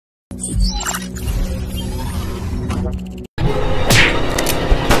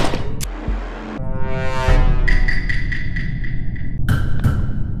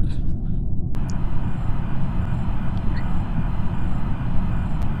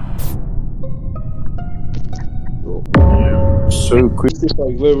so quick.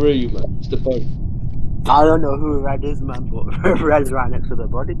 Where were you, man? It's the phone. I don't know who Red is, man, but Red's right next to the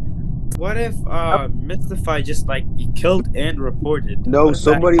body. What if 𝗝cie just like he killed and reported? No,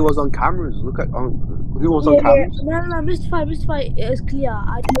 somebody was on cameras. Look at who was on cameras. No, 𝗝cie is clear.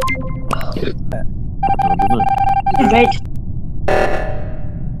 I don't know. Red.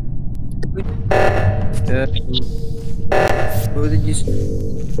 What did you say?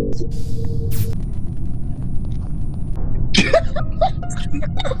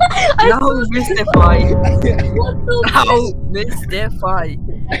 No, 𝗝cie. No, 𝗝cie.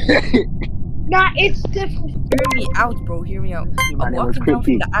 Nah, it's different. Hear me out, bro. Hear me out. I'm walking down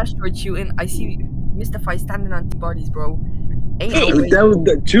from the asteroid shooting. I see 𝗝cie standing on two bodies, bro. Ain't no way. That was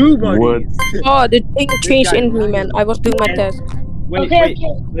the two bodies. What? Oh, the thing changed in me, man. I was doing my test. Wait, Okay.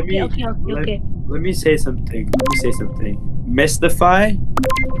 Let me say something. 𝗝cie,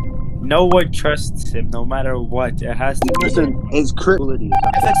 no one trusts him, no matter what. It has to be. Listen, it's credibility.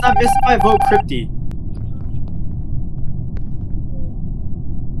 If it's not 𝗝cie, vote 𝗝cie.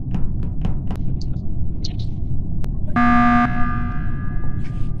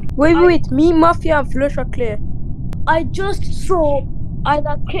 Wait. Me, Mafia, and Flush are clear. I just saw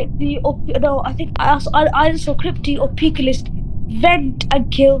either 𝗝cie or no, I think I just saw 𝗝cie or 𝗝cie vent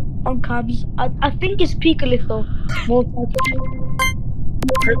and kill on cams. I think it's 𝗝cie though. More likely.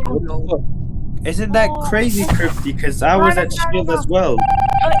 Isn't that crazy, 𝗝cie? Because I was at Shield as well.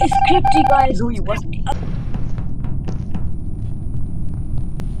 It's 𝗝cie, guys. Louis, what?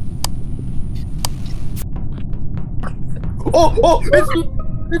 Oh! It's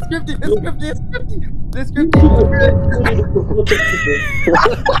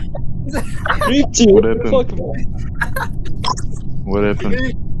𝗝cie. What happened?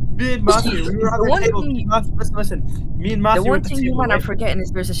 Me and 𝗝cie, we were on the table. Listen. Me and 𝗝cie The were one at the thing you table. man are forgetting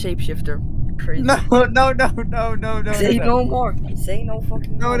is there's a shapeshifter. Crazy. No. Say no more. Say no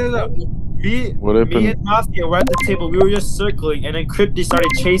fucking more. No. What Me happened? and 𝗝cie were at the table. We were just circling, and then 𝗝cie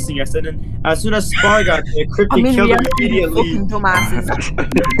started chasing us. And then, as soon as Spar got there, I'm 𝗝cie in killed him reactor, you immediately. fucking dumbasses.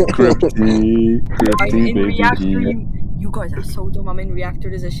 𝗝cie, I'm in reactor, baby. you guys are so dumb. I'm in reactor,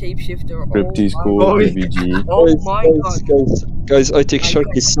 there's a shapeshifter. 𝗝cie's Oh cool, my baby G. Oh my god. Guys, I think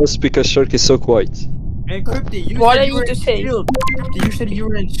𝗝cie sus because 𝗝cie is so quiet. And 𝗝cie, you What said are you you were to in say? Shield. 𝗝cie, you said you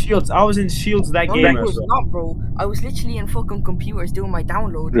were in Shields. I was in Shields that No, game. I was not, bro. I was literally in fucking computers doing my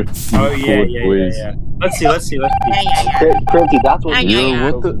download. Oh yeah. Let's see. 𝗝cie, that's what.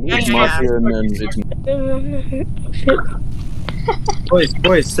 Yo, what the? It's Mafia and then it's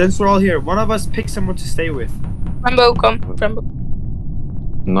Boys, since we're all here, one of us pick someone to stay with. Rambo, come. Rambo.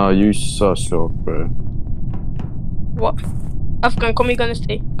 Nah, you sus off, bro. What? Afghan, come, you gonna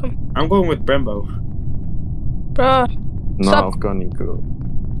stay. Come. I'm going with Brembo. Bruh. Nah, Stop. Afghani girl.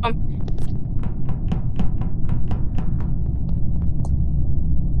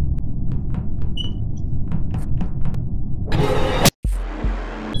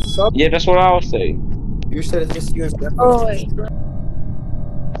 Yeah, that's what I was saying. You said it's just you and Brembo. Oh, wait.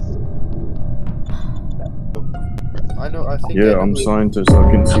 I know. I think. Yeah, I'm scientist.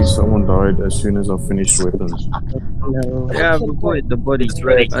 I can see someone died as soon as I finish weapons. Yeah, I've reported the body.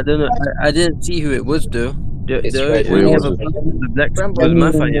 I don't know. I didn't see who it was though. It's The red. only Where other was it? person with the black Brembo. was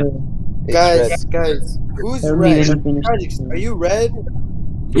Mafia. Guys, who's red? Are you red?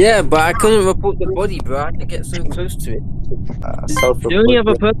 Yeah, but I couldn't report the body, bro. I had to get so close to it. The only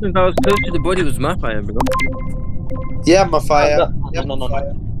other person that was close to the body was Mafia, bro. Yeah, 𝗝cie. No.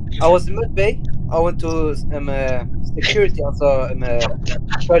 I was in Medbay. I went to security also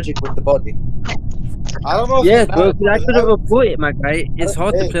project with the body. I don't know. Yeah, bro. 'Cause I couldn't report it, my guy. It's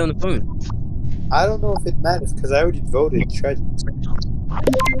hard to play on the phone. I don't know if it matters because I already voted tragic.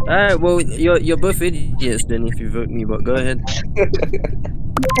 Alright, well, you're both idiots then if you vote me, but go ahead.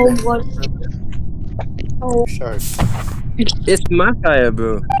 Oh, what? Oh, Shark. It's Mafia,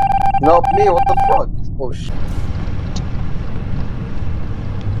 bro. Not me, what the fuck? Oh shit.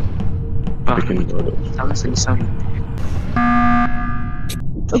 Freaking brother.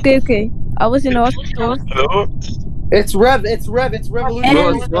 Okay. I was in the hospital. It's Revolution. Bro,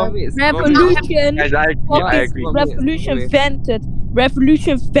 it's not me, it's not me. Revolution. Guys, I agree. Revolution vented.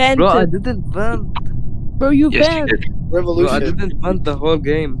 Revolution vented. Bro, I didn't vent. Bro, you vent. Bro, I Revolution. didn't vent the whole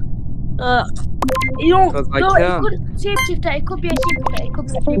game. you know, Because I no, it can't. could shapeshifter. It could be a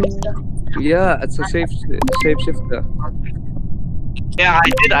shapeshifter. Yeah, it's a shapeshifter. Yeah,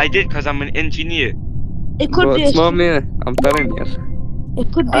 I did, because I'm an engineer. It could Bro, be. it's not me. I'm telling you.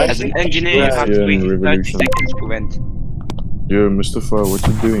 It could be. As an engineer, you have to Yeah, wait in 30 Revolution. seconds to vent. Yo, Mustafa, what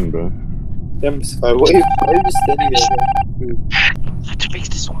you doing, bro? Yeah, 𝗝cie. Why are you just standing there? I have to fix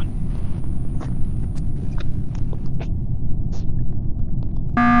this one.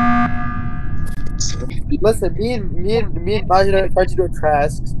 Listen, me and Majida tried to do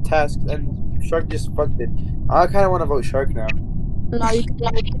tasks, and Shark just fucked it. I kind of want to vote Shark now. No, you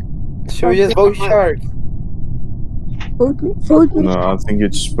Should we just vote Shark? vote me. Vote me. No, I think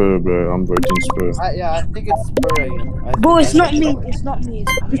it's 𝗶𝗶, bro. I'm voting 𝗶𝗶. Yeah, I think it's 𝗶𝗶 again. Bro, it's not me. It's not me.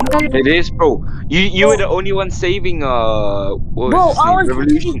 It's not me. It is, bro. You were the only one saving what Bro, was his I name? was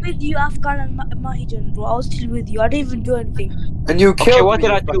literally Revolution. with you, Afghan and Mahijan, bro. I was still with you. I didn't even do anything. And you killed Okay, what me.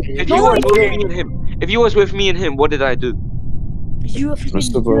 did I do? If No, you I was with didn't. me and him, if you was with me and him, what did I do? You were freaking.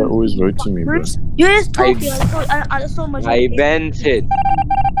 Mustafa always voting me, bro. You're just talking. I saw much. I vented.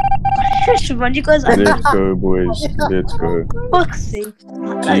 Shush, man. You guys are. Let's go, boys. Let's go. Fuck's sake.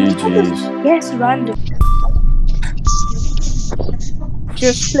 GG's. Yes, random.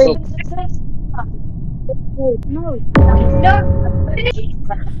 Just play. No.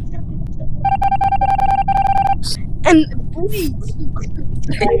 And please.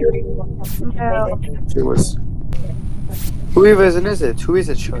 It was. Who even is it? Who is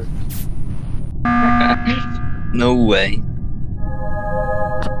it, Shark? No way.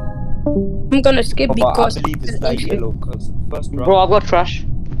 I'm gonna skip because I believe it's like yellow because first round. Bro, I've got trash.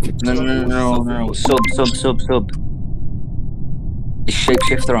 No. Sub. Is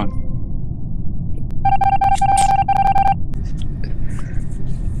shapeshifter on?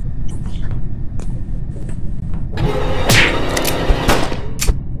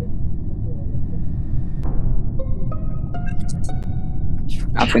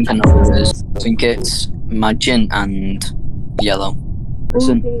 I think I know who it is. I think it's Majin and Yellow.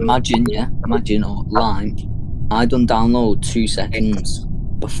 Listen, Majin or Lime. I done download 2 seconds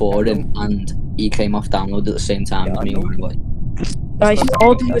before him, and he came off download at the same time as me. guys,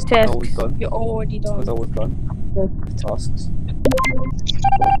 all do the test. Done. You're already done. Because I was done. Tasks.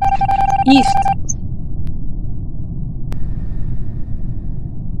 East.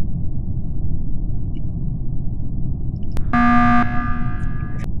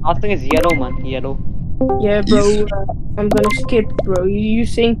 I think it's yellow, man. Yellow. Yeah, bro. I'm gonna skip, bro. You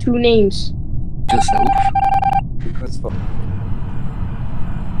saying 2 names. Yourself. Because for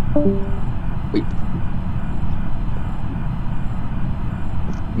Wait.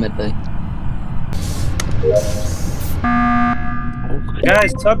 Midday.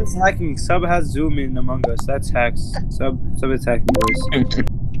 Guys, Sub is hacking. Sub has Zoom in Among Us. That's hacks. Sub is hacking, boys.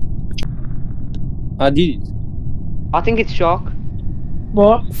 I did it. I think it's Shark.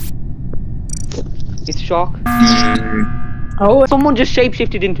 What? It's Shark. Oh, Someone just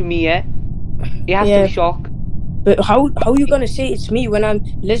shapeshifted into me, yeah? It has to be Shark. but how you gonna say it's me when I'm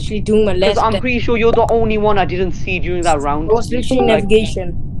literally doing my last? Because I'm pretty sure you're the only one I didn't see during that round. I was literally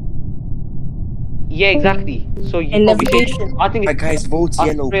navigation. Yeah, exactly. So you And probably navigation. shaped- I think it's Guys, vote I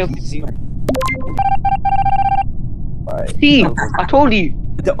yellow, swear- please, man. Right. See, I told you.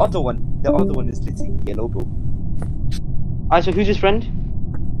 The other one is literally yellow, bro. Alright, so who's his friend?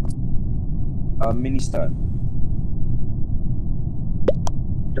 Minister.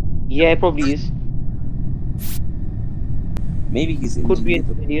 Yeah, it probably is. Maybe he's in. Could be an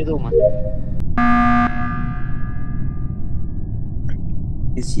engineer though, man.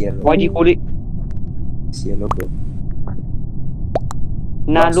 It's yellow. Why do you call it? It's yellow, bro.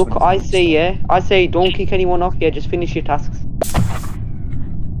 Nah, Last look, one. I say don't kick anyone off, yeah, just finish your tasks.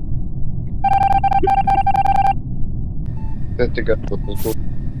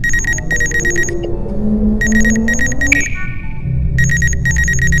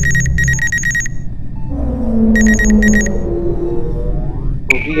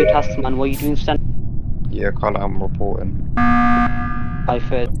 Go do your tasks, man. What are you doing, Stan? Yeah, Carl, I'm reporting. I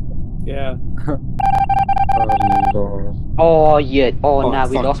fed. Yeah. Oh, yeah. Oh, Oh, nah,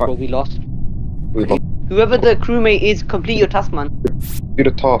 we fuck, lost, fuck. bro. We lost. We lost. Whoever the crewmate is, complete your task, man. Do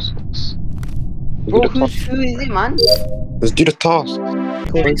the tasks. Bro, who is it, man? Let's do the tasks.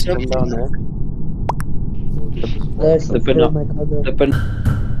 Come down there.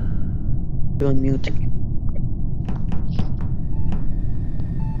 On mute.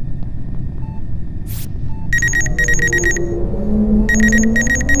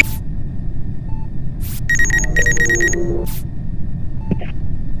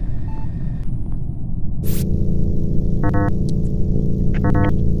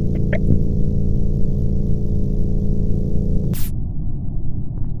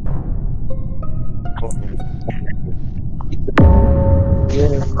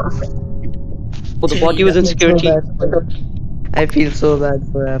 Oh, the body was in security. I feel so bad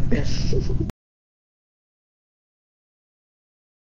for Afghan.